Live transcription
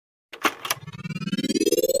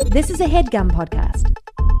This is a HeadGum podcast.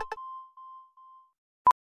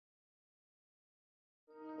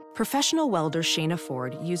 Professional welder Shayna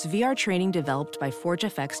Ford used VR training developed by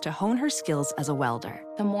ForgeFX to hone her skills as a welder.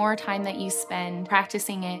 The more time that you spend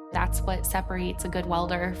practicing it, that's what separates a good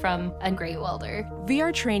welder from a great welder.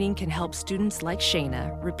 VR training can help students like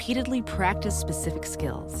Shayna repeatedly practice specific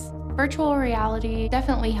skills. Virtual reality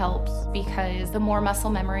definitely helps because the more muscle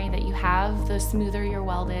memory that you have, the smoother your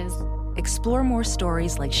weld is. Explore more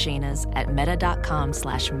stories like Shayna's at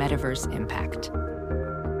meta.com/metaverseimpact.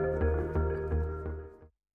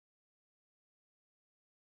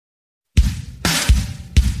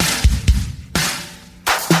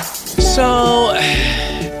 So,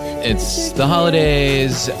 it's the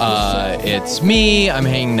holidays, it's me, I'm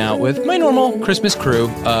hanging out with my normal Christmas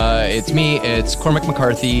crew. It's me, it's Cormac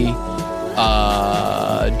McCarthy,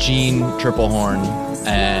 Gene Triplehorn,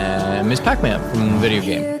 and Miss Pac-Man from the video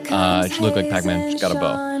game. She looked like Pac-Man, she's got a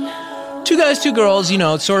bow. 2 guys, 2 girls, you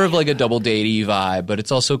know, it's sort of like a double datey vibe, but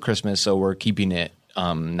it's also Christmas, so we're keeping it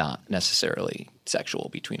not necessarily sexual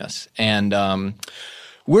between us. And,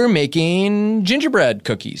 we're making gingerbread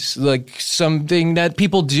cookies, like something that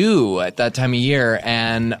people do at that time of year.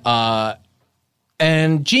 And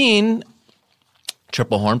Gene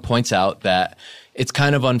Triplehorn points out that it's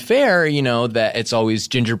kind of unfair, you know, that it's always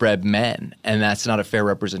gingerbread men, and that's not a fair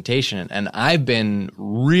representation. And I've been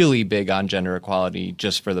really big on gender equality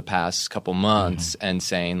just for the past couple months and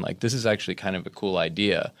saying, like, this is actually kind of a cool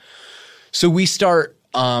idea. So we start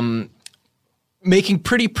making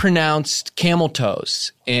pretty pronounced camel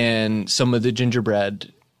toes in some of the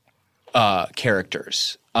gingerbread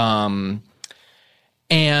characters. And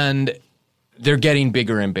they're getting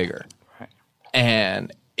bigger and bigger. Right.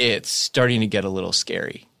 And it's starting to get a little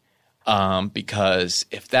scary because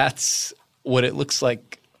if that's what it looks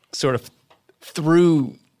like sort of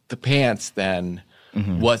through the pants, then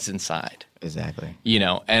what's inside? Exactly. You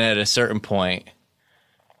know, and at a certain point,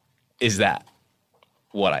 is that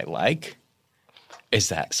what I like? Is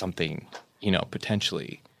that something, you know,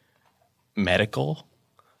 potentially medical?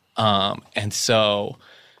 And so,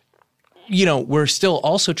 you know, we're still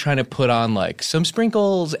also trying to put on like some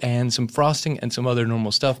sprinkles and some frosting and some other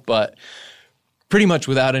normal stuff, but pretty much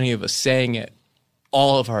without any of us saying it,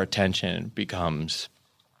 all of our attention becomes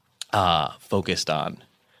focused on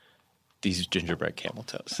these gingerbread camel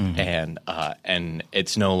toes. And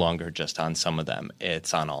it's no longer just on some of them,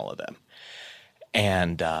 it's on all of them.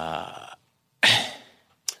 And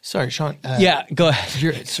sorry, Sean. Yeah, go ahead.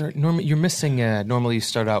 You're missing. Normally, you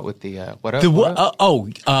start out with the what up. The what?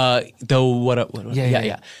 The what up? What up?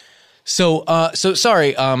 Yeah. So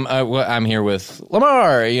sorry. I'm here with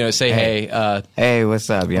Lamar. You know, say hey. Hey, what's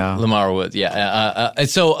up, y'all? Lamar would. Yeah. And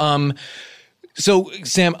so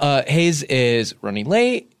Sam, Hayes is running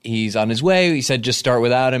late. He's on his way. He said just start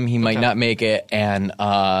without him. He might not make it, and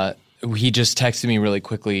he just texted me really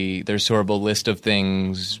quickly. There's sort of a list of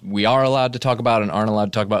things we are allowed to talk about and aren't allowed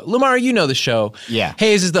to talk about. Lamar, you know the show. Yeah.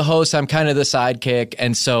 Hayes is the host. I'm kind of the sidekick.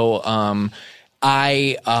 And so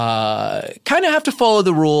I kind of have to follow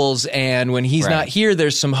the rules. And when he's not here,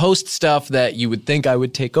 there's some host stuff that you would think I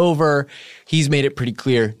would take over. He's made it pretty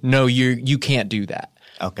clear, no, you can't do that.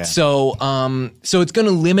 Okay. So it's going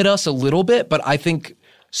to limit us a little bit, but I think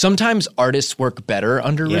sometimes artists work better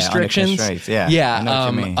under restrictions. Under constraints, yeah. Yeah. I know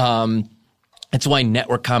what you mean. It's why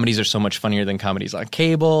network comedies are so much funnier than comedies on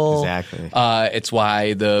cable. Exactly. It's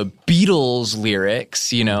why the Beatles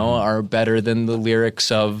lyrics, you know, are better than the lyrics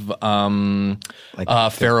of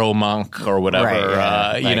Pharaoh Monk or whatever.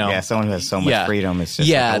 Right, you know, someone who has so much freedom is just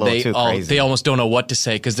like a little too crazy. They almost don't know what to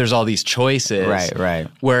say because there's all these choices. Right.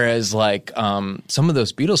 Whereas like some of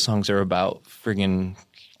those Beatles songs are about friggin'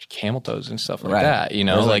 camel toes and stuff like that. You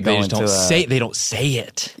know, like they just don't say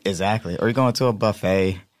it. Exactly. Or you're going to a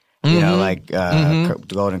buffet. You know, like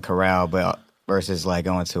Golden Corral, but versus like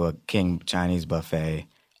going to a King Chinese buffet,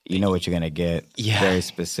 you know what you're going to get. Yeah. Very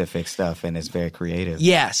specific stuff, and it's very creative.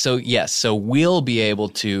 Yeah, so we'll be able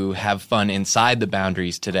to have fun inside the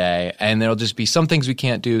boundaries today, and there'll just be some things we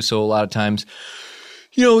can't do. So a lot of times,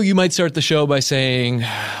 you know, you might start the show by saying,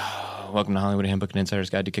 welcome to Hollywood, a handbook and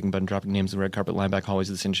insider's guide to kicking butt and dropping names in the red carpet line back hallways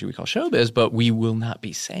of this industry we call showbiz, but we will not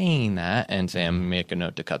be saying that, and Sam, make a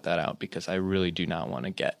note to cut that out because I really do not want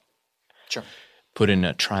to get put in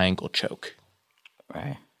a triangle choke.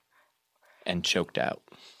 Right. And choked out.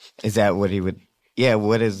 Is that what he would – yeah,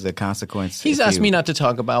 what is the consequence? He's asked me not to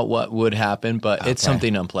talk about what would happen, but it's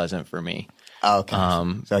something unpleasant for me. Okay.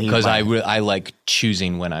 Because I like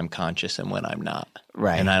choosing when I'm conscious and when I'm not.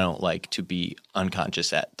 Right. And I don't like to be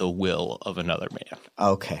unconscious at the will of another man.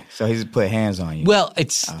 Okay. So he's put hands on you. Well,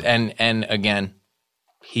 it's and again,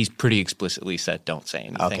 he's pretty explicitly said don't say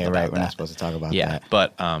anything Okay, about right. that. We're not supposed to talk about Yeah, that.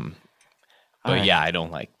 but right. yeah, I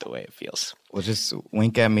don't like the way it feels. Well, just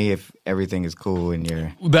wink at me if everything is cool and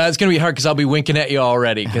you're... That's going to be hard because I'll be winking at you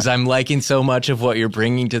already because I'm liking so much of what you're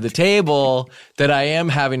bringing to the table that I am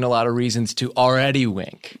having a lot of reasons to already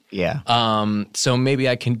wink. Yeah. So maybe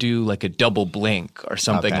I can do like a double blink or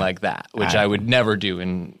something Okay. like that, which I would never do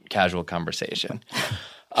in casual conversation.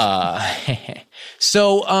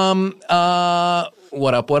 So,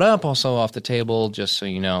 what up? Also off the table, just so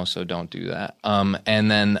you know, so don't do that.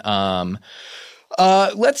 And then,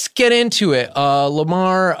 let's get into it.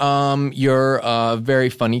 Lamar, you're a very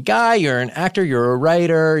funny guy. You're an actor. You're a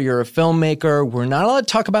writer. You're a filmmaker. We're not allowed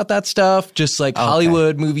to talk about that stuff, just like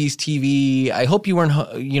Hollywood, movies, TV. I hope you weren't,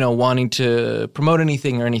 wanting to promote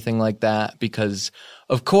anything or anything like that because,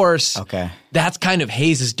 of course, that's kind of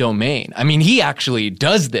Hayes' domain. I mean, he actually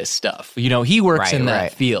does this stuff. He works in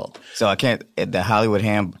that field. So I can't, the Hollywood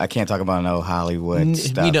I can't talk about no Hollywood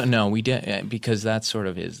stuff. We don't know. We didn't because that's sort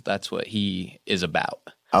of that's what he is about.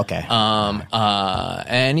 Okay.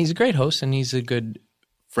 And he's a great host and he's a good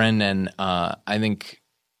friend. And I think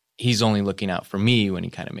he's only looking out for me when he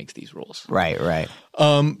kind of makes these rules. Right.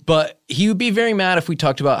 But he would be very mad if we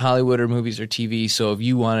talked about Hollywood or movies or TV. So if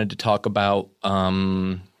you wanted to talk about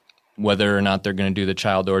whether or not they're going to do the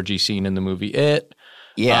child orgy scene in the movie It.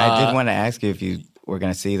 Yeah, I did want to ask you if you were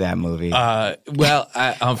going to see that movie. Well,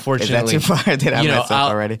 unfortunately. Is that too far? Did I mess up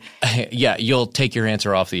already? Yeah, you'll take your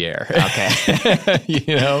answer off the air. Okay.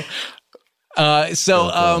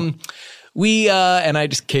 We and I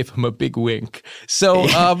just gave him a big wink. So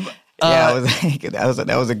that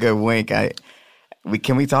was a good wink.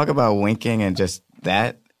 Can we talk about winking and just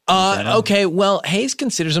that? Okay, well, Hayes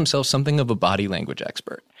considers himself something of a body language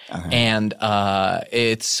expert. And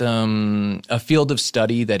it's a field of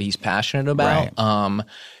study that he's passionate about. Right.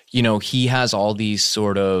 He has all these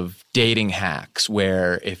sort of dating hacks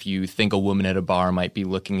where if you think a woman at a bar might be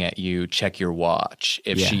looking at you, check your watch.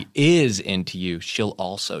 If she is into you, she'll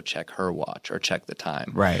also check her watch or check the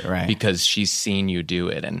time. Right. Because she's seen you do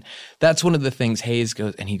it. And that's one of the things Hayes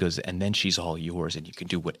goes, and then she's all yours and you can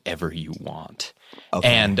do whatever you want. Okay.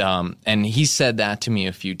 And he said that to me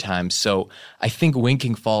a few times. So I think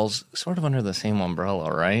winking falls sort of under the same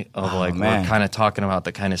umbrella, right? Of we're kind of talking about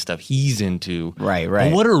the kind of stuff he's into. Right.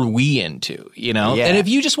 But what are we into, Yeah. And if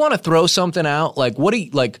you just want to throw something out, what do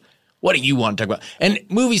you want to talk about? And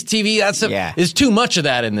movies, TV, there's too much of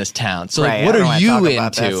that in this town. So what are you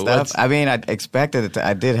into? I mean, I expected it to,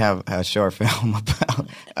 I did have a short film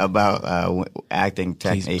about acting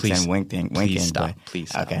techniques and winking. Please stop.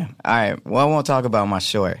 Okay. All right. Well, I won't talk about my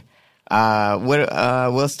short.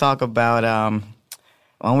 Let's talk about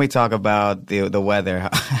why don't we talk about the weather?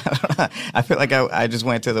 I feel like I just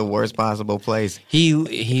went to the worst possible place.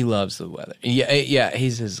 He loves the weather. Yeah.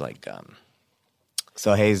 He's his like.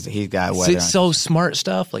 So he's got weather. So smart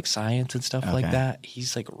stuff like science and stuff like that.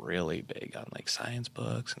 He's like really big on like science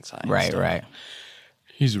books and science. Right.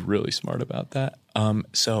 He's really smart about that.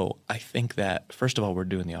 So I think that first of all, we're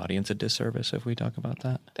doing the audience a disservice if we talk about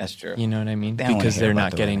that. That's true. You know what I mean? Because they're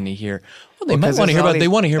not getting to hear. Well, they might want to hear about. They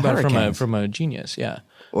want to hear about it from a genius. Yeah.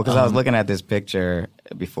 Well, because I was looking at this picture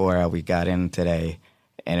before we got in today,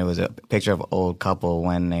 and it was a picture of an old couple.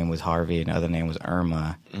 One name was Harvey, and the other name was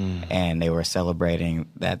Irma, and they were celebrating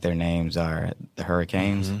that their names are the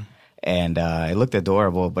hurricanes. And it looked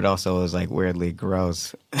adorable, but also it was like weirdly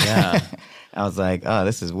gross. Yeah. I was like, oh,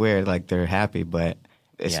 this is weird. Like they're happy, but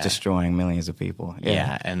it's destroying millions of people.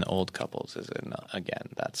 Yeah, and old couples is again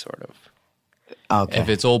that sort of. Okay. If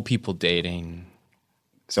it's old people dating,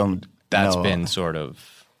 so that's been sort of.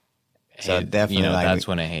 So definitely, that's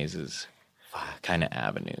one of Hayes's kind of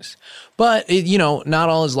avenues. But not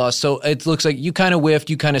all is lost. So it looks like you kind of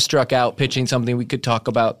whiffed. You kind of struck out pitching something we could talk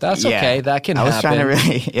about. That's okay. That can happen. I was trying to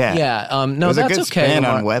really, Yeah. No, it was that's a good okay. spin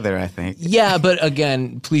on weather, I think. Yeah, but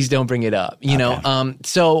again, please don't bring it up.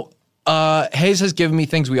 So Hayes has given me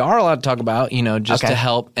things we are allowed to talk about. Just to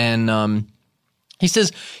help. And he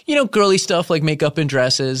says, girly stuff like makeup and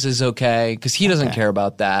dresses is okay because he doesn't care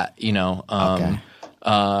about that.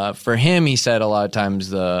 For him, he said a lot of times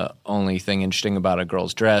the only thing interesting about a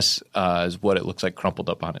girl's dress is what it looks like crumpled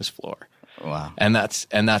up on his floor. Wow. And that's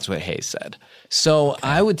what Hayes said. So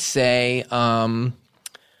I would say,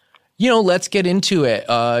 let's get into it.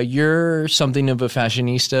 You're something of a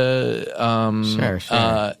fashionista. Sure.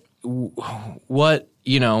 What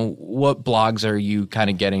blogs are you kind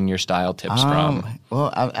of getting your style tips from?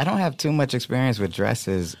 Well, I don't have too much experience with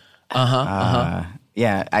dresses. Yeah,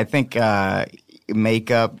 I think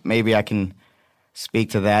makeup, maybe I can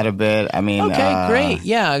speak to that a bit. I mean, Okay, great.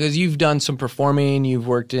 Yeah, because you've done some performing. You've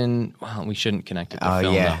worked in. Well, we shouldn't connect it to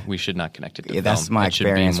film. yeah. Though. We should not connect it to film. that's my It should be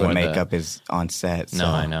experience with more makeup is on set. No, so.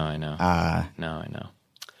 I know. No, I know.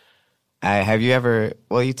 Have you ever?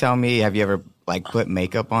 Well, you tell me. Have you ever like put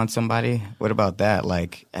makeup on somebody? What about that?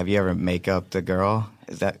 Like, have you ever make up the girl?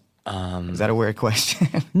 Is that a weird question?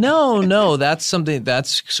 No. That's something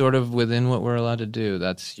that's sort of within what we're allowed to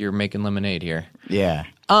do. You're making lemonade here. Yeah.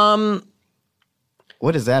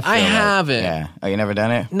 What does that feel I like? haven't. Yeah. Oh, you never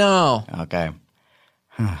done it? No. Okay.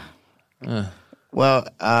 Well,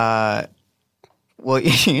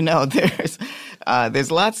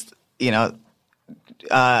 there's lots,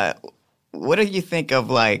 what do you think of,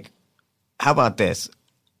 like, how about this?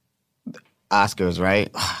 Oscars, right?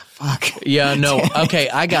 Oh, fuck. Yeah, no. Okay,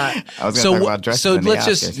 I was going to talk about dresses in the let's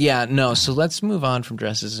Oscars. So let's move on from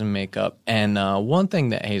dresses and makeup. And one thing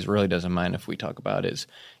that Hayes really doesn't mind if we talk about is,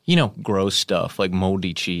 gross stuff like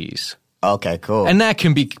moldy cheese. Okay, cool. And that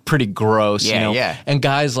can be pretty gross, Yeah. And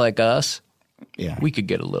guys like us, yeah, we could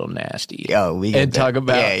get a little nasty. And talk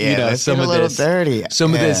about let's some get of a little this dirty.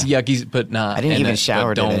 some of this yucky, but not. I didn't even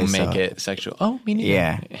shower but don't today, make so. it sexual. Oh, me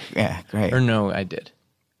neither. Yeah, great. Or no, I did.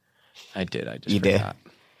 I just You did? forgot.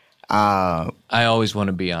 I always want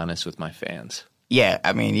to be honest with my fans. Yeah,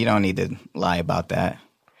 I mean, you don't need to lie about that.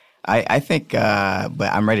 I think, but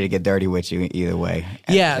I'm ready to get dirty with you either way.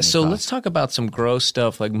 Yeah, so let's talk about some gross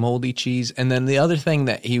stuff like moldy cheese. And then the other thing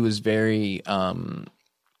that he was very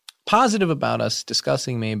positive about us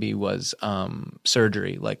discussing maybe was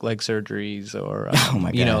surgery, like leg surgeries or, oh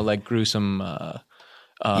my God. like gruesome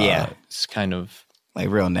kind of like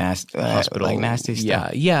real nasty, hospital. like nasty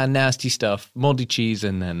stuff. Yeah, nasty stuff. Moldy cheese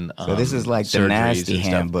and then so this is like the nasty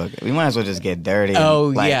handbook. We might as well just get dirty.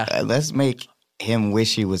 Oh, yeah. Let's make him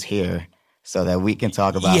wish he was here so that we can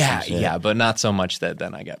talk about some shit. Yeah, but not so much that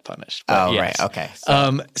then I get punished. But oh, yes. right, okay.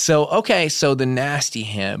 So the nasty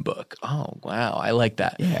handbook. Oh, wow, I like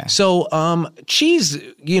that. Yeah. So cheese,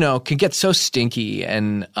 can get so stinky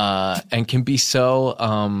and can be so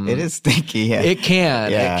it is stinky, yeah. It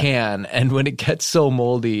can. And when it gets so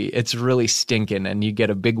moldy, it's really stinking and you get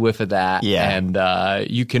a big whiff of that. Yeah. And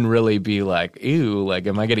you can really be like, ew, like,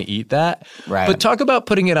 am I going to eat that? Right. But talk about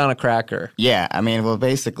putting it on a cracker. Yeah, I mean, well,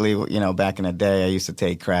 basically, back in the day, I used to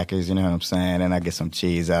take crackers, you know what I'm saying, and I get some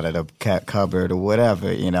cheese out of the cupboard or whatever,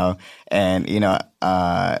 and,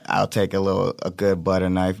 I'll take a good butter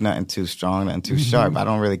knife, nothing too strong, nothing too sharp. I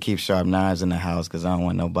don't really keep sharp knives in the house because I don't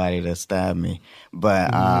want nobody to stab me.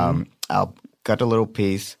 But I'll cut a little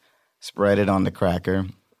piece, spread it on the cracker,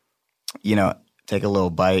 take a little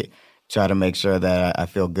bite, try to make sure that I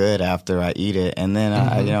feel good after I eat it, and then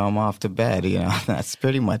I'm off to bed. That's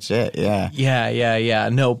pretty much it. Yeah. Yeah.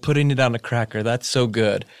 No, putting it on a cracker, that's so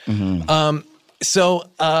good. So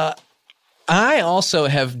I also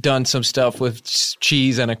have done some stuff with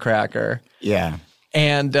cheese and a cracker. Yeah.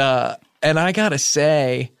 And I gotta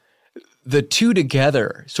say, the two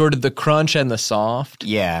together, sort of the crunch and the soft.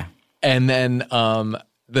 Yeah. And then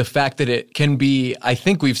the fact that it can be, I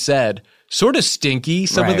think we've said, sort of stinky,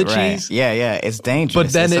 some of the cheese. Yeah, it's dangerous.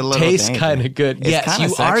 But then it tastes kind of good. It's yes, you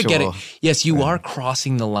sexual. are getting. Yes, you are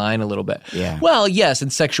crossing the line a little bit. Yeah. Well, yes, and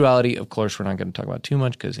sexuality, of course, we're not going to talk about too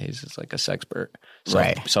much because Hayes is like a sexpert,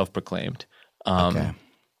 self-proclaimed. Okay.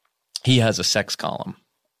 He has a sex column.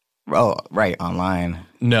 Oh, right, online.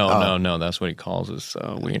 No, that's what he calls his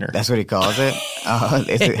wiener. That's what he calls it?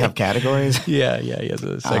 Does it have categories? Yeah, he has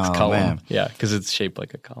a sex column. Man. Yeah, because it's shaped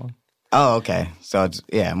like a column. Oh, okay. So it's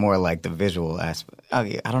more like the visual aspect.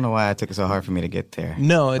 I don't know why it took it so hard for me to get there.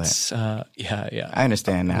 No, it's yeah. I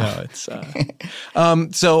understand now. No, it's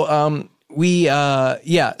So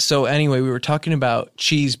anyway, we were talking about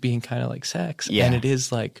cheese being kind of like sex, and it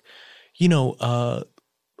is like,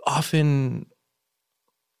 often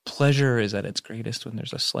pleasure is at its greatest when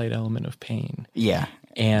there's a slight element of pain. Yeah,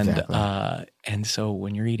 and exactly. And so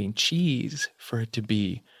when you're eating cheese, for it to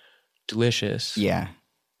be delicious,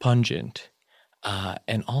 pungent,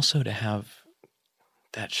 and also to have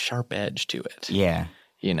that sharp edge to it. Yeah.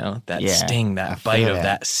 That sting, that bite of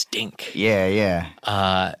that stink. Yeah.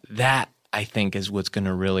 That, I think, is what's going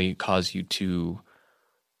to really cause you to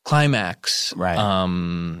climax right.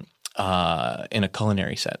 In a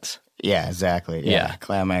culinary sense. Yeah, exactly. Yeah.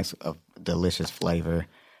 Climax of delicious flavor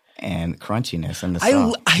and crunchiness in the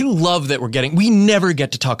sauce. I love that we never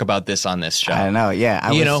get to talk about this on this show. I know, yeah.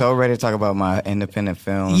 I was so ready to talk about my independent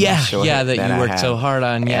film. That you worked so hard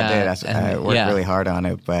on. Yeah, I worked really hard on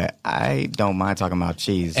it, but I don't mind talking about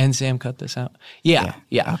cheese. And Sam cut this out. Yeah.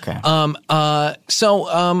 Okay.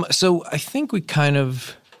 So I think we kind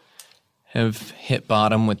of have hit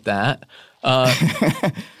bottom with that.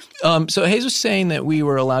 So Hayes was saying that we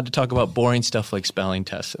were allowed to talk about boring stuff like spelling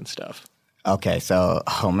tests and stuff. Okay, so,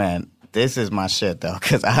 oh man, this is my shit though,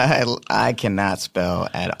 because I cannot spell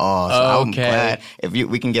at all. So I'm glad if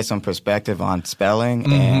we can get some perspective on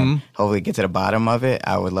spelling and hopefully get to the bottom of it.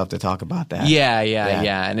 I would love to talk about that. Yeah.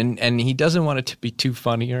 And he doesn't want it to be too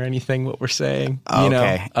funny or anything, what we're saying. You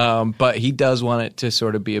know? But he does want it to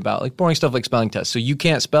sort of be about like boring stuff like spelling tests. So you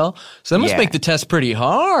can't spell, so that must make the test pretty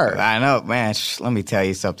hard. I know, man. Let me tell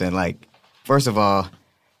you something. Like, first of all,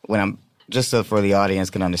 just so for the audience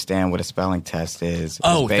can understand what a spelling test is.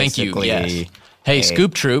 Oh, thank you. Yes. Hey,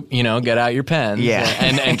 Scoop Troop, get out your pens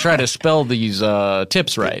and try to spell these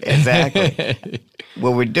tips right. Exactly.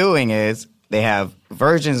 What we're doing is they have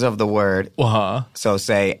versions of the word. Uh-huh. So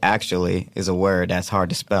say actually is a word that's hard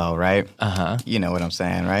to spell, right? Uh-huh. You know what I'm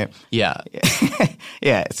saying, right? Yeah.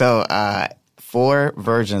 Yeah. So 4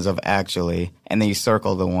 versions of actually, and then you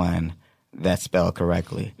circle the one that's spelled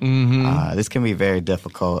correctly. Mm-hmm. This can be very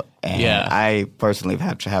difficult, and I personally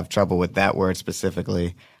have trouble with that word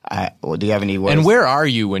specifically. Do you have any words? And where are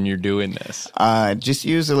you when you're doing this? Just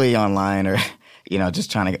usually online or, just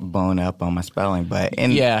trying to get bone up on my spelling. But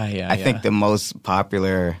I think the most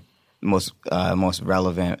popular, most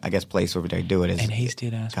relevant, I guess, place where they do it is And Hayes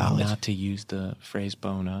did ask college. me not to use the phrase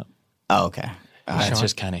bone up. Oh, okay. That's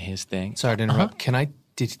just kind of his thing. Sorry to interrupt. Can I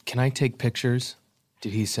take pictures?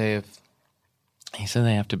 Did he say if... He said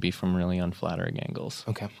they have to be from really unflattering angles.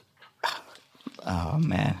 Okay. Oh,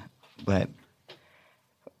 man. But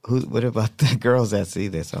what about the girls that see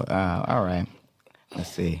this? All right.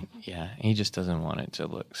 Let's see. Yeah, he just doesn't want it to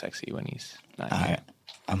look sexy when he's not here.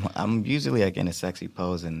 I'm usually like in a sexy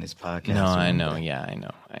pose in this podcast. No, I know. Yeah, I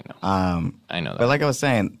know. I know that. But like I was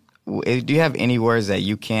saying, do you have any words that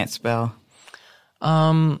you can't spell?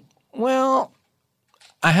 Well,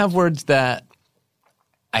 I have words that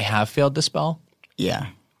I have failed to spell. Yeah.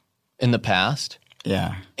 In the past.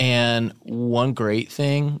 Yeah. And one great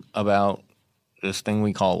thing about this thing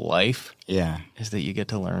we call life is that you get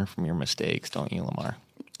to learn from your mistakes, don't you, Lamar?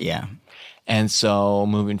 Yeah. And so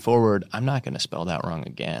moving forward, I'm not going to spell that wrong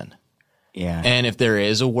again. Yeah. And if there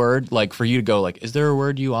is a word, like for you to go like, is there a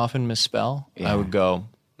word you often misspell? Yeah. I would go,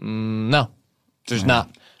 no, there's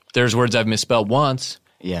not. There's words I've misspelled once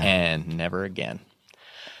and never again.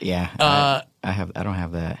 Yeah. I don't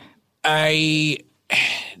have that. I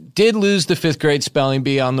did lose the 5th grade spelling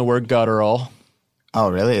bee on the word guttural. Oh,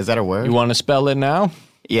 really? Is that a word? You want to spell it now?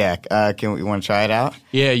 Yeah. You want to try it out?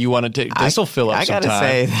 Yeah, you want to take this will fill up some time. I got to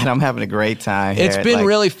say that I'm having a great time here. It's been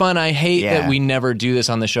really fun. I hate that we never do this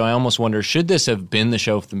on the show. I almost wonder, should this have been the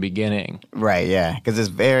show from the beginning? Right, yeah. Because it's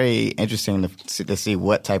very interesting to see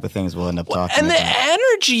what type of things we'll end up talking about. And the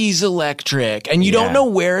energy's electric. And you don't know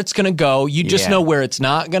where it's going to go. You just know where it's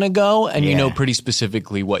not going to go. And you know pretty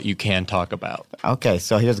specifically what you can talk about. Okay,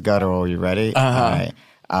 so here's guttural. You ready? Uh-huh.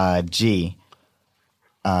 All right. G.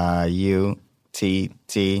 U-T-T-E-R.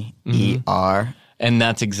 And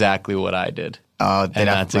that's exactly what I did. Oh, and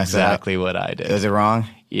that's exactly what I did. Is it wrong?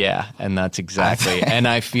 Yeah, and that's exactly. And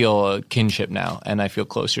I feel a kinship now, and I feel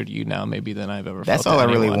closer to you now maybe than I've ever felt. That's all I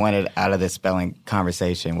really wanted out of this spelling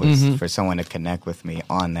conversation was for someone to connect with me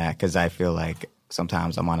on that, because I feel like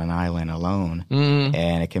sometimes I'm on an island alone,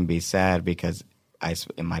 and it can be sad because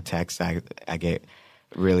in my text I get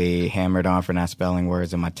really hammered on for not spelling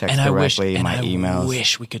words in my text correctly, my emails. I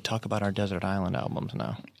wish we could talk about our Desert Island albums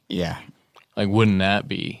now. Yeah. Like, wouldn't that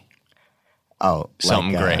be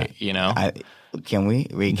something great, Can we?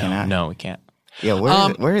 We cannot? No, we can't. Yeah,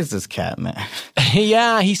 where is this cat, man?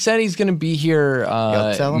 Yeah, he said he's going to be here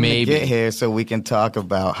tell him maybe. to get here so we can talk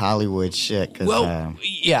about Hollywood shit.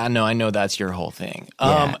 I know that's your whole thing.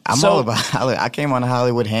 I'm all about Hollywood. I came on the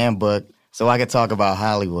Hollywood Handbook so I could talk about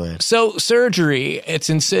Hollywood. So surgery, it's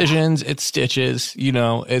incisions, it's stitches,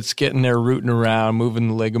 it's getting there, rooting around, moving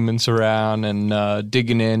the ligaments around and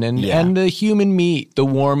digging in. And the human meat, the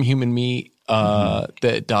warm human meat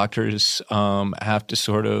that doctors have to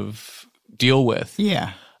sort of deal with.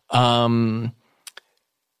 Yeah. My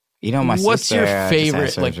what's sister your favorite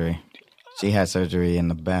just had surgery. She had surgery in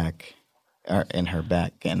the back, or in her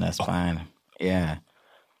back, and that's fine. Yeah.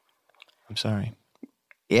 I'm sorry.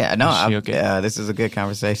 Yeah, no, okay? This is a good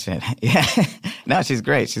conversation. Yeah. No, she's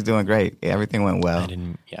great. She's doing great. Everything went well.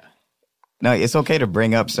 No, it's okay to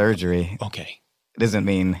bring up surgery. Okay. It doesn't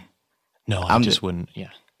mean... No, I just wouldn't,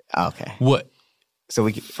 Okay. What? So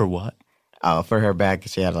for what? Oh, for her back,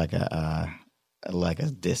 she had like a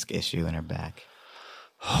disc issue in her back.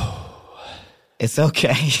 It's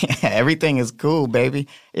okay. Everything is cool, baby.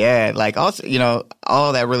 Yeah, like also,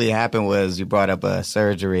 all that really happened was you brought up a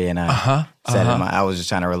surgery, and I said I was just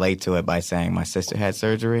trying to relate to it by saying my sister had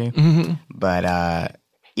surgery. Mm-hmm. But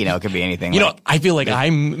it could be anything. I feel like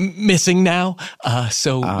I'm missing now.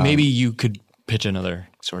 So maybe you could pitch another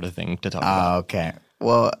sort of thing to talk about. Okay.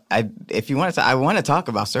 Well, if you want to, I want to talk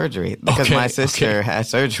about surgery because my sister has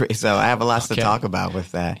surgery, so I have a lot to talk about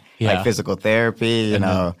with that, like physical therapy.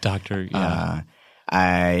 Doctor.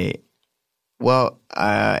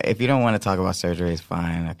 If you don't want to talk about surgery, it's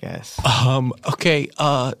fine, I guess. Okay.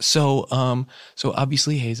 So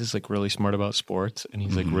obviously Hayes is like really smart about sports, and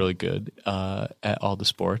he's like really good at all the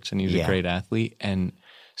sports, and he's a great athlete. And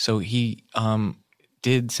so he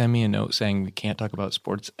did send me a note saying we can't talk about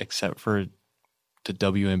sports except for the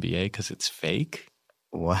WNBA because it's fake.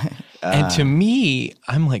 What? And to me,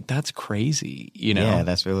 I'm like, that's crazy. Yeah,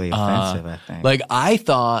 that's really offensive. I think. Like I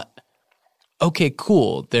thought, okay,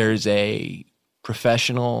 cool. There's a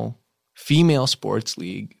professional female sports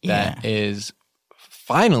league that is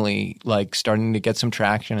finally like starting to get some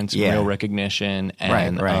traction and some real recognition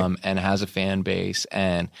and and has a fan base,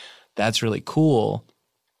 and that's really cool.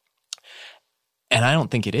 And I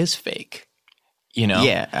don't think it is fake,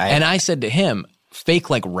 Yeah. And I said to him, fake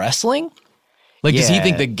like wrestling? Like does he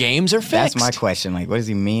think the games are fixed? That's my question. Like what does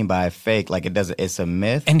he mean by fake? Like it's a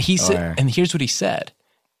myth? And he said, and here's what he said.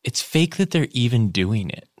 It's fake that they're even doing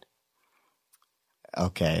it.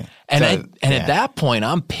 Okay. And at that point,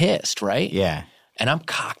 I'm pissed, right? Yeah. And I'm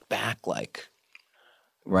cocked back like,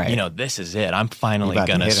 right. This is it. I'm finally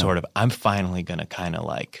going to kind of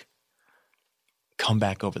like come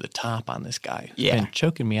back over the top on this guy. He's been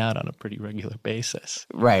choking me out on a pretty regular basis.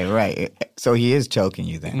 Right. So he is choking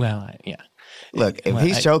you then? Well, yeah. Look, if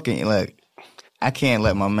he's choking, I can't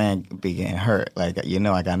let my man be getting hurt. Like,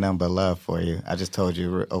 I got nothing but love for you. I just told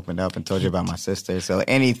you, opened up and told you about my sister. So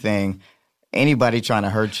anybody trying to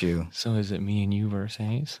hurt you. So is it me and you versus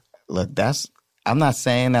Hayes? Look, I'm not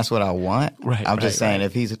saying that's what I want. Right. I'm just saying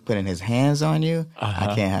if he's putting his hands on you,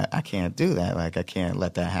 I can't do that. Like, I can't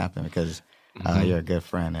let that happen because you're a good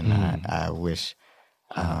friend, and I wish.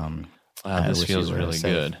 This feels really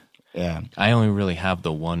good. Yeah. I only really have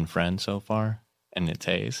the one friend so far, and it's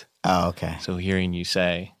Hayes. Oh, okay. So hearing you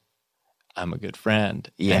say, I'm a good friend,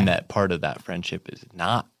 and that part of that friendship is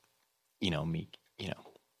not, me,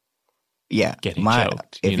 getting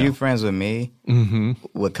choked. If you're friends with me,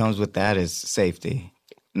 what comes with that is safety.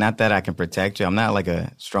 Not that I can protect you. I'm not like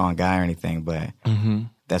a strong guy or anything, but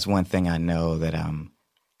that's one thing I know that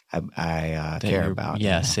I care about.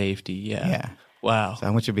 Yeah, safety. Yeah. Wow. So I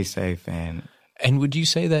want you to be safe. And would you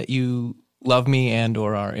say that you love me and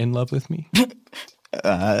or are in love with me?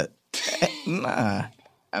 Nah.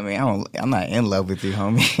 I mean, I'm not in love with you,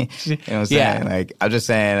 homie. You know what I'm saying? Like, I'm just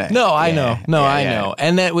saying. No, I know. I know.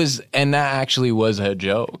 And that actually was a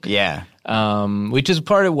joke. Yeah. Which is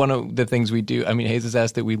part of one of the things we do. I mean, Hayes has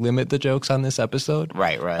asked that we limit the jokes on this episode.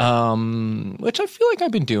 Right. Which I feel like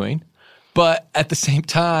I've been doing. But at the same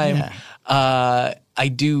time, I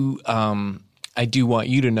do want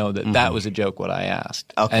you to know that that was a joke what I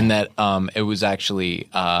asked. Okay. And that it was actually,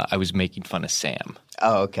 I was making fun of Sam.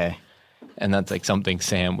 Oh, okay. And that's like something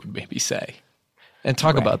Sam would maybe say. And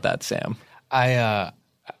talk about that, Sam. How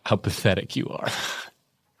pathetic you are.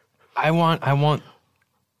 I want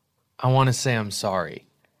to say I'm sorry.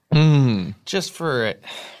 Just for it.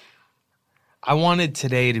 I wanted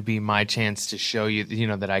today to be my chance to show you,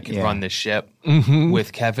 that I could run this ship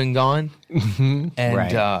with Kevin gone. And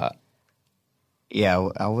I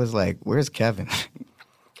was like, "Where's Kevin?"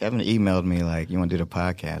 Kevin emailed me like, "You want to do the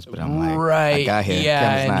podcast?" But I'm like, "Right, I got here. yeah."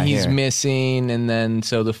 Kevin's and he's here. missing, and then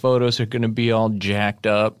so the photos are going to be all jacked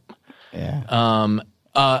up. Yeah.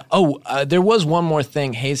 There was one more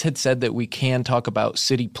thing. Hayes had said that we can talk about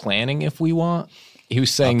city planning if we want. He was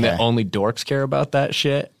saying that only dorks care about that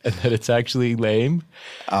shit and that it's actually lame.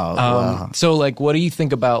 Oh, wow. So, like, what do you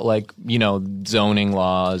think about, like, zoning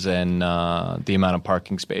laws and the amount of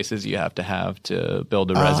parking spaces you have to build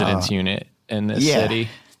a residence unit in this city?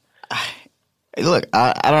 Look,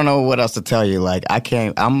 I don't know what else to tell you. Like,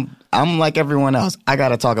 I'm like everyone else. I got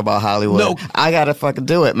to talk about Hollywood. No. I got to fucking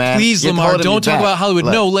do it, man. Please, Lamar, don't talk about Hollywood.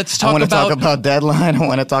 Look, no, let's talk about... I want to talk about Deadline. I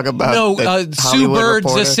want to talk about Sue Bird's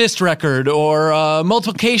Reporter. assist record or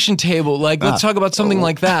multiplication table. Like, let's talk about something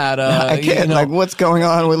like that. I can't. Like, what's going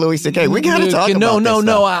on with Louis C.K.? We got to talk about this No,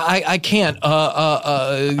 stuff. I can't.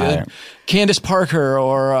 Candace Parker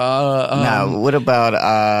or... now, what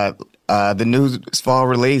about... the new fall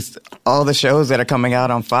release, all the shows that are coming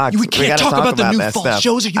out on Fox. We can't talk about the new fall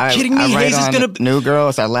shows. Are you kidding me? Hayes is going to... New Girl,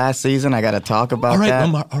 it's our last season. I got to talk about that.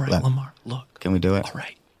 Lamar, look. Can we do it? All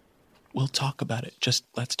right. we'll talk about it. Just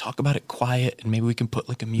let's talk about it quiet, and maybe we can put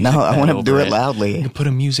like a music. No, bed I want to over do it loudly. We can put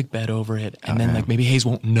a music bed over it, and then like maybe Hayes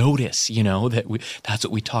won't notice, that's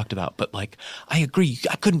what we talked about. But like, I agree.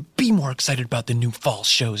 I couldn't be more excited about the new fall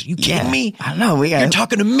shows. Are you kidding me? I know. You're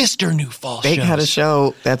talking to Mr. New Fall They shows. got a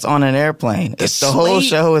show that's on an airplane. The whole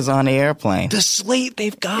show is on the airplane. The slate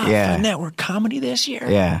they've got for network comedy this year.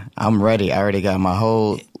 Yeah, I'm ready. I already got my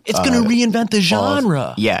whole. It's going to reinvent the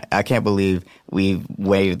genre. Yeah, I can't believe we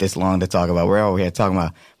waited this long to talk about. We're over here talking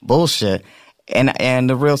about bullshit, and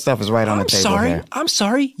the real stuff is right on the table here. I'm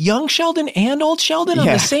sorry. Young Sheldon and old Sheldon on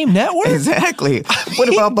the same network? Exactly. What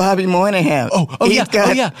about Bobby Moynihan?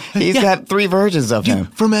 He's got 3 versions of him.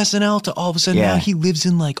 From SNL to all of a sudden now he lives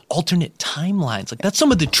in like alternate timelines. Like that's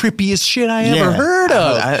some of the trippiest shit I ever heard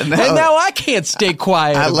of. And now I can't stay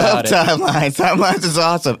quiet I love about it. timelines. Timelines is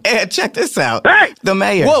awesome. And check this out. Hey! The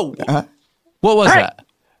mayor. Whoa. What was that?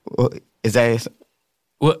 Is that?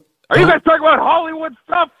 What? Are you guys talking about Hollywood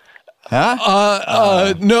stuff?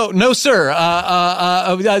 Huh? No, sir.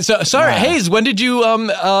 Sorry, Hayes. When did you?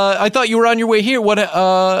 I thought you were on your way here. What?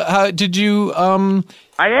 How did you? I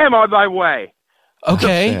am on my way.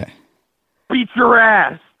 Okay. Beat your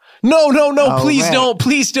ass. No, Oh, please man. don't,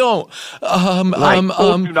 please don't. I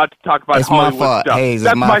told you not to talk about It's my Hollywood fault, stuff. Hayes, it's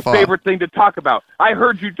That's my my fault. favorite thing to talk about. I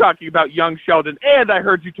heard you talking about Young Sheldon, and I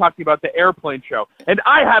heard you talking about the airplane show, and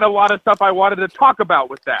I had a lot of stuff I wanted to talk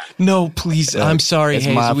about with that. No, please. I'm sorry, It's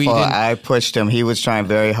Hayes. my We fault. didn't. I pushed him. He was trying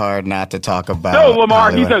very hard not to talk about. No,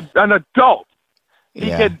 Lamar, Hollywood. he's an adult.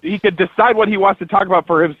 Yeah. He could decide what he wants to talk about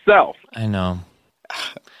for himself. I know.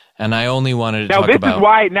 And I only wanted to Now talk this about. is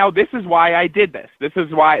why I did this. This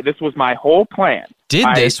was my whole plan.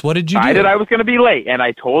 What did you do? I decided I was going to be late, and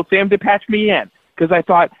I told Sam to patch me in because I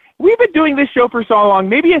thought we've been doing this show for so long.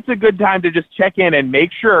 Maybe it's a good time to just check in and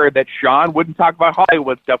make sure that Sean wouldn't talk about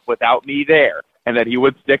Hollywood stuff without me there, and that he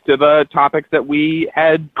would stick to the topics that we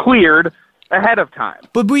had cleared ahead of time.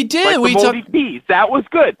 But we did. Like we the moldy cheese. That was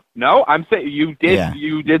good. No, I'm saying you did. Yeah.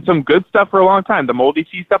 You did some good stuff for a long time. The moldy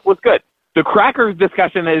cheese stuff was good. The crackers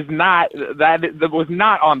discussion is not that was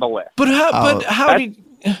not on the list. But how did?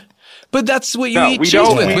 But that's what you No, eat we cheese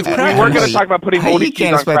don't. with We crackers. weren't going to talk about putting moldy You cheese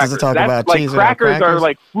can't on expect us crackers. to talk That's about like cheese without crackers are crackers.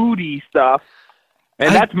 like foodie stuff,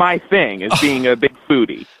 and that's my thing is being a big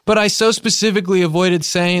foodie. But I so specifically avoided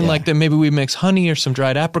saying like that maybe we mix honey or some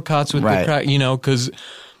dried apricots with the crack, because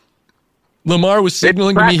Lamar was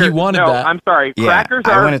signaling to me he wanted that. I'm sorry. Yeah, Crackers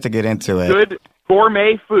I are wanted to get into it. good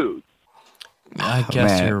gourmet food. I guess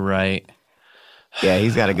man. you're right. Yeah,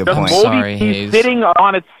 he's got a good Just point. moldy Sorry, cheese Hayes. sitting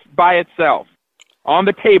on by itself on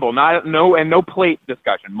the table, no plate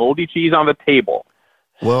discussion. Moldy cheese on the table.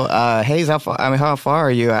 Well, Hayes, how far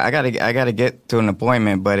are you? I gotta get to an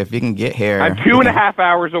appointment, but if you can get here, I'm 2.5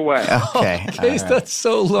 hours away. Okay, Hayes, that's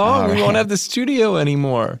so long. We won't have the studio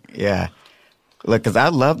anymore. yeah. Look, because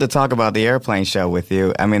I'd love to talk about the airplane show with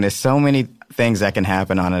you. I mean, there's so many things that can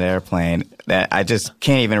happen on an airplane that I just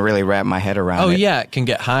can't even really wrap my head around. Oh it. yeah, it can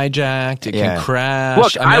get hijacked. It Yeah. can crash.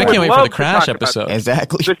 Look, I would can't wait for love the to crash talk about episode.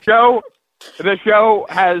 Exactly. The show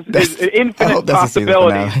has I infinite hope that's the season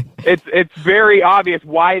possibilities. finale. It's very obvious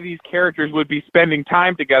why these characters would be spending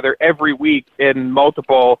time together every week in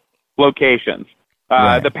multiple locations.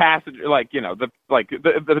 Right. The passenger,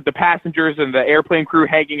 the passengers and the airplane crew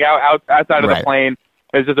hanging out outside of Right. the plane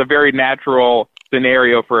is just a very natural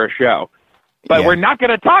scenario for a show. But Yeah. we're not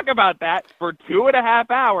going to talk about that for 2.5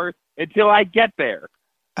 hours until I get there.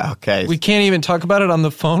 Okay. We can't even talk about it on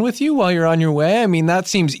the phone with you while you're on your way. I mean, that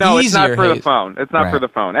seems No, easier. it's not for the Hayes. phone. It's not for Right. the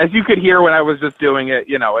phone. As you could hear when I was just doing it,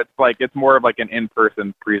 it's more of like an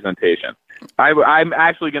in-person presentation. I'm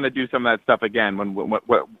actually going to do some of that stuff again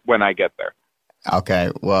when I get there. Okay.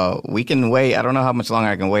 Well, we can wait. I don't know how much longer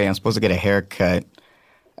I can wait. I'm supposed to get a haircut.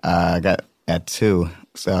 I got at 2.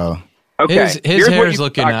 So Okay. His here's what hair's you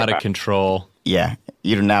looking can out talk of about. control. yeah,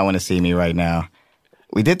 you do not want to see me right now.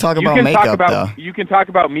 We did talk You about can makeup talk about though. you can talk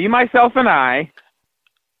about me, myself, and I,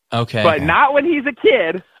 Okay. but not when he's a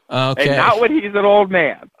kid Okay. and not when he's an old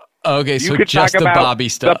man. Okay, You so could just talk the about Bobby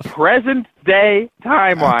stuff. the present day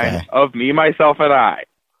timeline Okay. of me, myself, and I.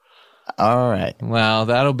 All right. Well,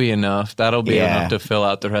 that'll be enough. That'll be Yeah. enough to fill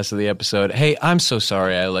out the rest of the episode. Hey, I'm so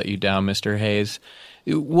sorry I let you down, Mr. Hayes.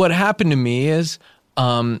 What happened to me is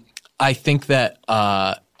I think that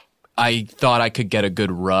I thought I could get a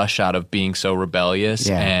good rush out of being so rebellious,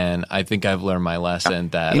 Yeah. and I think I've learned my lesson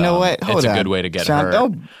that You know what? Hold it's on. a good way to get Sean, hurt.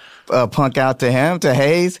 Don't punk out to him, to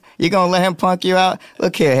Hayes. You gonna let him punk you out?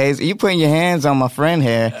 Look here, Hayes. You putting your hands on my friend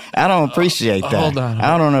here. I don't appreciate that. Hold on.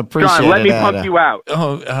 I don't appreciate John, let it me at punk all. you out.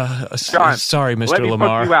 John, sorry, Mr. Let me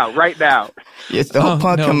Lamar. punk you out right now. Just don't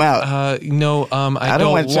punk no, him out. I I don't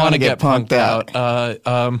don't want Sean want to to get get punked punked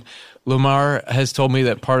out. Lamar has told me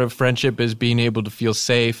that part of friendship is being able to feel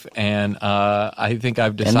safe, and I think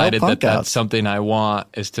I've decided that that's something I want,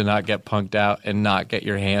 is to not get punked out and not get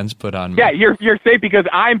your hands put on me. Yeah, you're safe because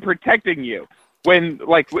I'm protecting you. When,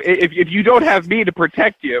 like, if you don't have me to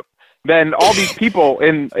protect you, then all these people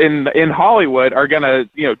in Hollywood are gonna,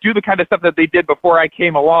 do the kind of stuff that they did before I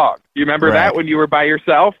came along. You remember that when you were by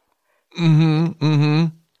yourself?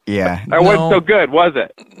 Yeah. That wasn't so good, was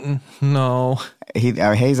it? No.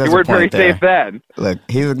 Hayes has you weren't very safe then. Look,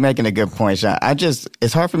 he's making a good point, Sean.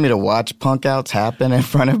 It's hard for me to watch punk outs happen in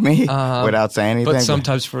front of me without saying anything. But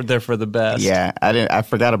sometimes they're for the best. Yeah, I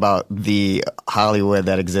forgot about the Hollywood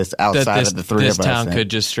that exists outside of the three of us. This town could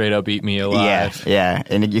just straight up eat me alive. Yeah,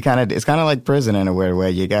 and it's kind of like prison in a weird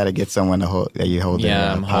way. You got to get someone to hold that you hold.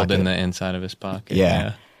 Yeah, I'm pocket. holding the inside of his pocket.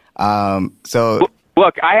 Yeah. So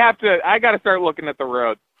look, I got to start looking at the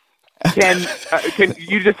road. Can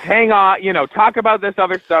you just hang on, talk about this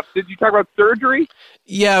other stuff? Did you talk about surgery?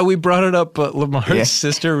 Yeah, we brought it up, but Lamar's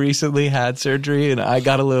sister recently had surgery, and I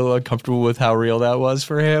got a little uncomfortable with how real that was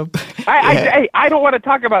for him. I don't want to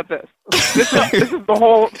talk about this. This is the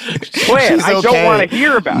whole plan. She's I don't want to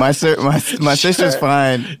hear about it. My sister's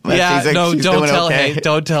fine. Don't tell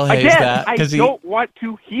Hayes that. I don't want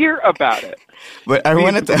to hear about it. But I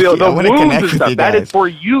want to connect with you guys. That is for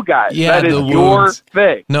you guys. Yeah, that is your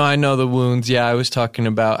thing. No, I know the wounds. Yeah, I was talking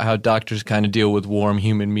about how doctors kind of deal with warm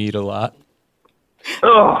human meat a lot.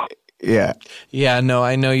 Ugh. Yeah. Yeah, no,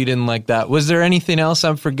 I know you didn't like that. Was there anything else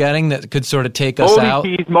I'm forgetting that could sort of take us out?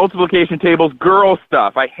 ODTs, multiplication tables, girl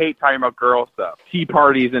stuff. I hate talking about girl stuff. Tea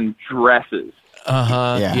parties and dresses.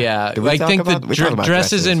 Yeah. I think the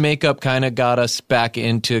dresses and makeup kind of got us back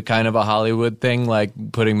into kind of a Hollywood thing, like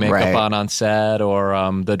putting makeup on set, or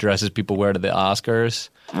the dresses people wear to the Oscars.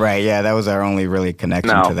 Right, yeah, that was our only really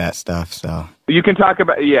connection to that stuff. So you can talk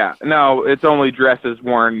about, it's only dresses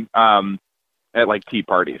worn at like tea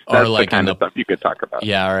parties. That's or like the kind of stuff you could talk about.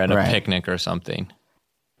 Yeah, or at a picnic or something.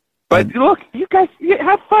 But look, you guys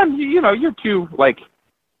have fun. You're two like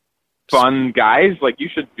fun guys. Like, you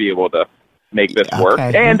should be able to make this work.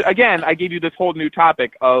 And again, I gave you this whole new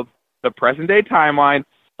topic of the present day timeline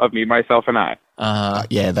of me, myself, and I.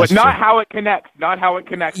 Yeah, but not how it connects. Not how it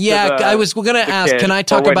connects. Yeah, I was going to ask. Can I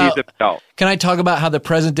talk about how the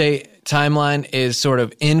present day timeline is sort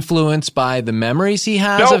of influenced by the memories he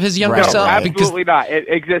has of his younger self? Absolutely not. It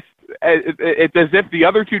exists. It's as if the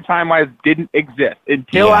other two timelines didn't exist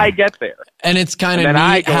until I get there. And it's kind of neat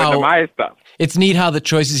I go into my stuff. It's neat how the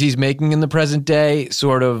choices he's making in the present day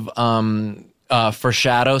sort of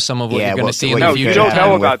foreshadow some of what you're going to see in the future. You don't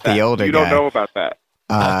know about that. You don't know about that.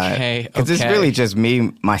 Okay. Because it's really just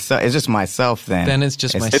me, myself. It's just myself then. Then it's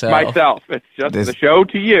just myself. It's myself. It's just the show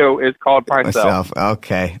to you is called myself.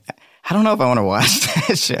 Okay. I don't know if I want to watch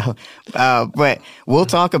that show, but we'll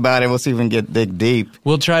talk about it. We'll see if we can dig deep.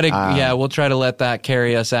 We'll try to, we'll try to let that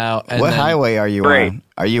carry us out. And what highway are you on?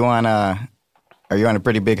 Are you on a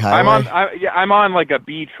pretty big highway? I'm on like a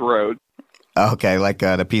beach road. Okay, like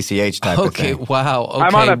the PCH type of thing. Okay, wow. Okay,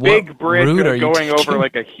 I'm on a big bridge going over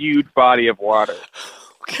like a huge body of water.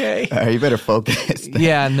 Okay. You better focus.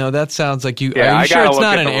 Yeah, no, that sounds like you. Yeah, are you sure it's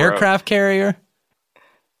not an aircraft carrier?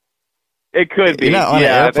 It could be.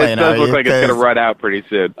 Yeah, it does look like it's going to run out pretty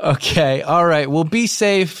soon. Okay, all right. Well, be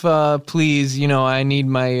safe, please. I need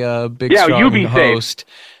my big strong you be host.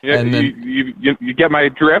 Safe. And you get my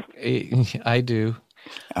drift? I do.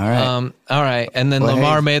 All right. All right. And then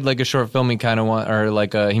Lamar made like a short film he kind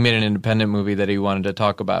of he made an independent movie that he wanted to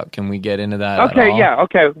talk about. Can we get into that? Okay,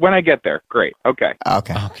 okay. When I get there. Great. Okay.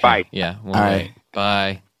 Bye. Yeah. All right.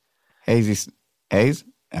 Bye. Hayes? Oh,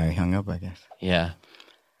 he hung up, I guess. Yeah.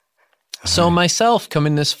 So myself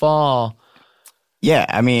coming this fall. Yeah,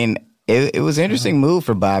 I mean, it was an interesting move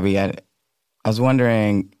for Bobby. I was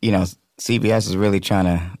wondering, CBS is really trying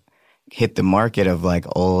to hit the market of like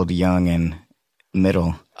old, young, and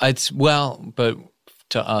middle. But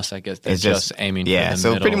to us, I guess they're just aiming for the middle.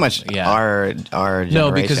 So pretty much our generation.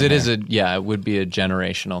 No, because it is it would be a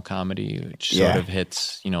generational comedy, which sort of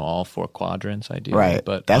hits, all four quadrants, ideally. Right.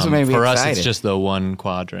 But that's what made me for excited. us, it's just the one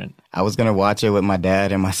quadrant. I was going to watch it with my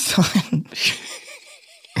dad and my son.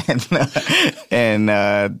 and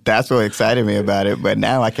that's what excited me about it. But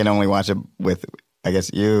now I can only watch it with, I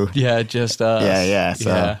guess, you. Yeah, just us. Yeah.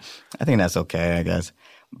 So I think that's okay, I guess.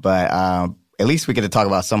 But at least we get to talk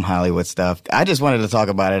about some Hollywood stuff. I just wanted to talk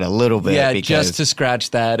about it a little bit. Yeah, because, just to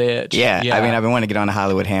scratch that itch. Yeah, I mean, I've been wanting to get on the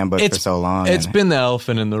Hollywood Handbook for so long. It's been the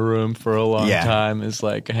elephant in the room for a long time. It's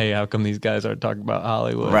like, hey, how come these guys aren't talking about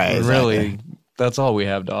Hollywood? Right, exactly. Really, that's all we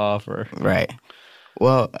have to offer. Right.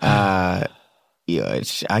 Well, I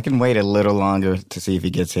can wait a little longer to see if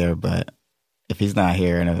he gets here, but if he's not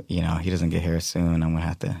here and he doesn't get here soon, I'm gonna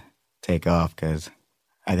have to take off because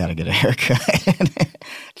I gotta get a haircut,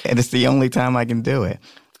 and it's the only time I can do it.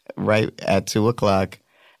 Right at 2:00,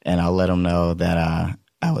 and I'll let him know that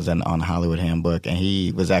I was on Hollywood Handbook, and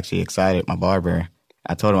he was actually excited. My barber,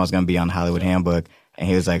 I told him I was gonna be on Hollywood Handbook. And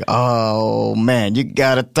he was like, "Oh man, you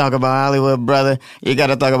gotta talk about Hollywood, brother. You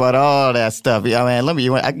gotta talk about all that stuff. Yeah, man.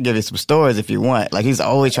 I can give you some stories if you want. Like he's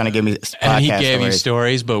always trying to give me podcast and he gave stories. you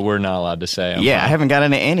stories, but we're not allowed to say them. Yeah, I haven't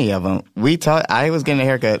gotten into any of them. I was getting a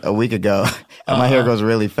haircut a week ago, and my hair goes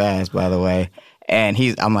really fast, by the way. And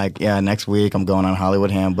I'm like, yeah, next week I'm going on Hollywood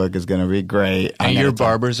Handbook. It's gonna be great. And your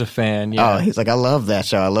barber's a fan. Yeah. Oh, he's like, I love that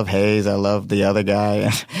show. I love Hayes. I love the other guy.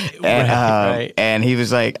 Right. And he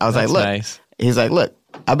was like, I was That's like, look. nice. He's like, look,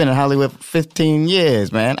 I've been in Hollywood for 15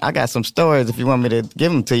 years, man. I got some stories if you want me to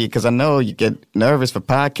give them to you because I know you get nervous for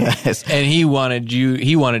podcasts. And he wanted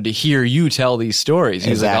to hear you tell these stories.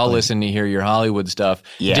 He's like, I'll listen to hear your Hollywood stuff.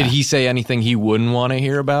 Yeah. Did he say anything he wouldn't want to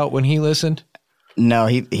hear about when he listened? No,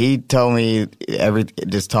 he told me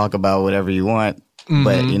just talk about whatever you want. Mm-hmm.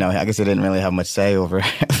 But, I guess he didn't really have much say over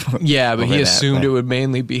Yeah, but over he assumed it would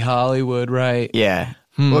mainly be Hollywood, right? Yeah.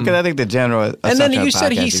 Well, because I think the general and then he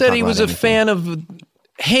said he was a fan of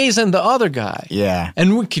Hayes and the other guy. Yeah.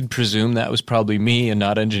 And we could presume that was probably me and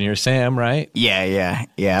not Engineer Sam, right? Yeah.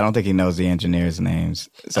 I don't think he knows the engineers' names.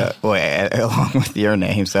 So, along with your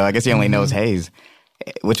name. So I guess he only knows Hayes.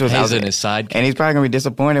 Which was Hayes and his sidekick. And he's probably going to be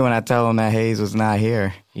disappointed when I tell him that Hayes was not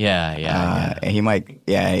here. Yeah. And he might,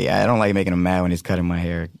 I don't like making him mad when he's cutting my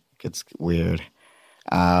hair. It's weird.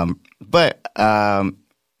 But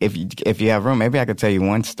if you have room, maybe I could tell you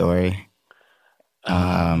one story.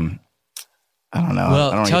 I don't know.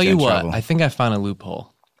 Well, tell you what, trouble. I think I found a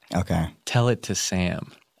loophole. Okay. Tell it to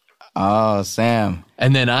Sam. Oh, Sam.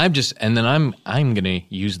 And then I'm gonna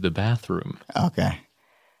use the bathroom. Okay.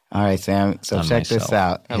 All right, Sam. So check this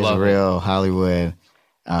out. I Here's love a real Hollywood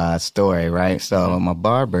story, right? So my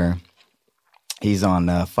barber, he's on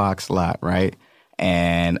the Fox lot, right?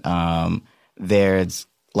 And there's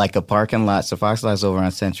like a parking lot. So Fox lot's over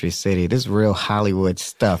on Century City. This is real Hollywood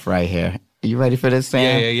stuff right here. You ready for this,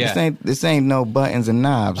 Sam? Yeah. This ain't no buttons and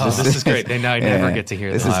knobs. Oh, this is great. I never get to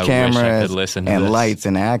hear this. This is cameras and lights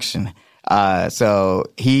in action. So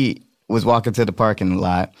he was walking to the parking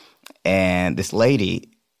lot, and this lady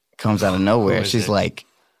comes out of nowhere. She's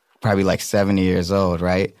probably like 70 years old,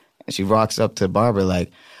 right? And she walks up to the barber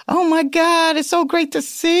like, "Oh my God, it's so great to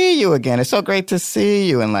see you again. It's so great to see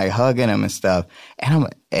you," and like hugging him and stuff. And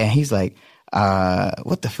he's like,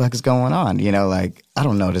 what the fuck is going on? I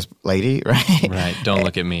don't know this lady, right? Right. Don't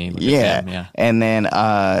look at me. Look at him, yeah. And then,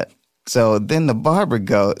 so then the barber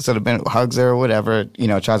hugs her or whatever,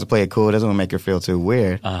 tries to play it cool, doesn't want to make her feel too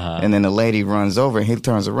weird. And then the lady runs over and he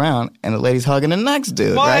turns around and the lady's hugging the next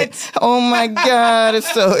dude, right? Oh my God.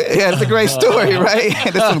 It's a great story, right?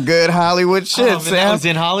 That's some good Hollywood shit, Sam. That was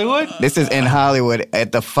in Hollywood? This is in Hollywood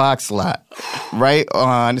at the Fox lot, right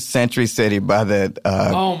on Century City by the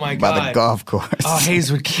by the golf course. Oh,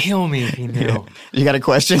 Hayes would kill me if he knew. Yeah. You got a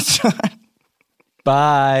question, Sean?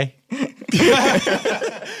 Bye.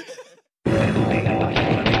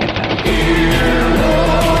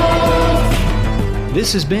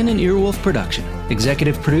 This has been an Earwolf production,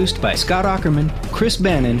 executive produced by Scott Aukerman, Chris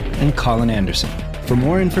Bannon, and Colin Anderson. For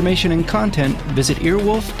more information and content, visit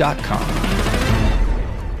earwolf.com.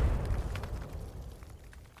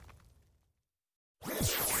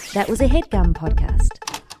 That was a HeadGum podcast.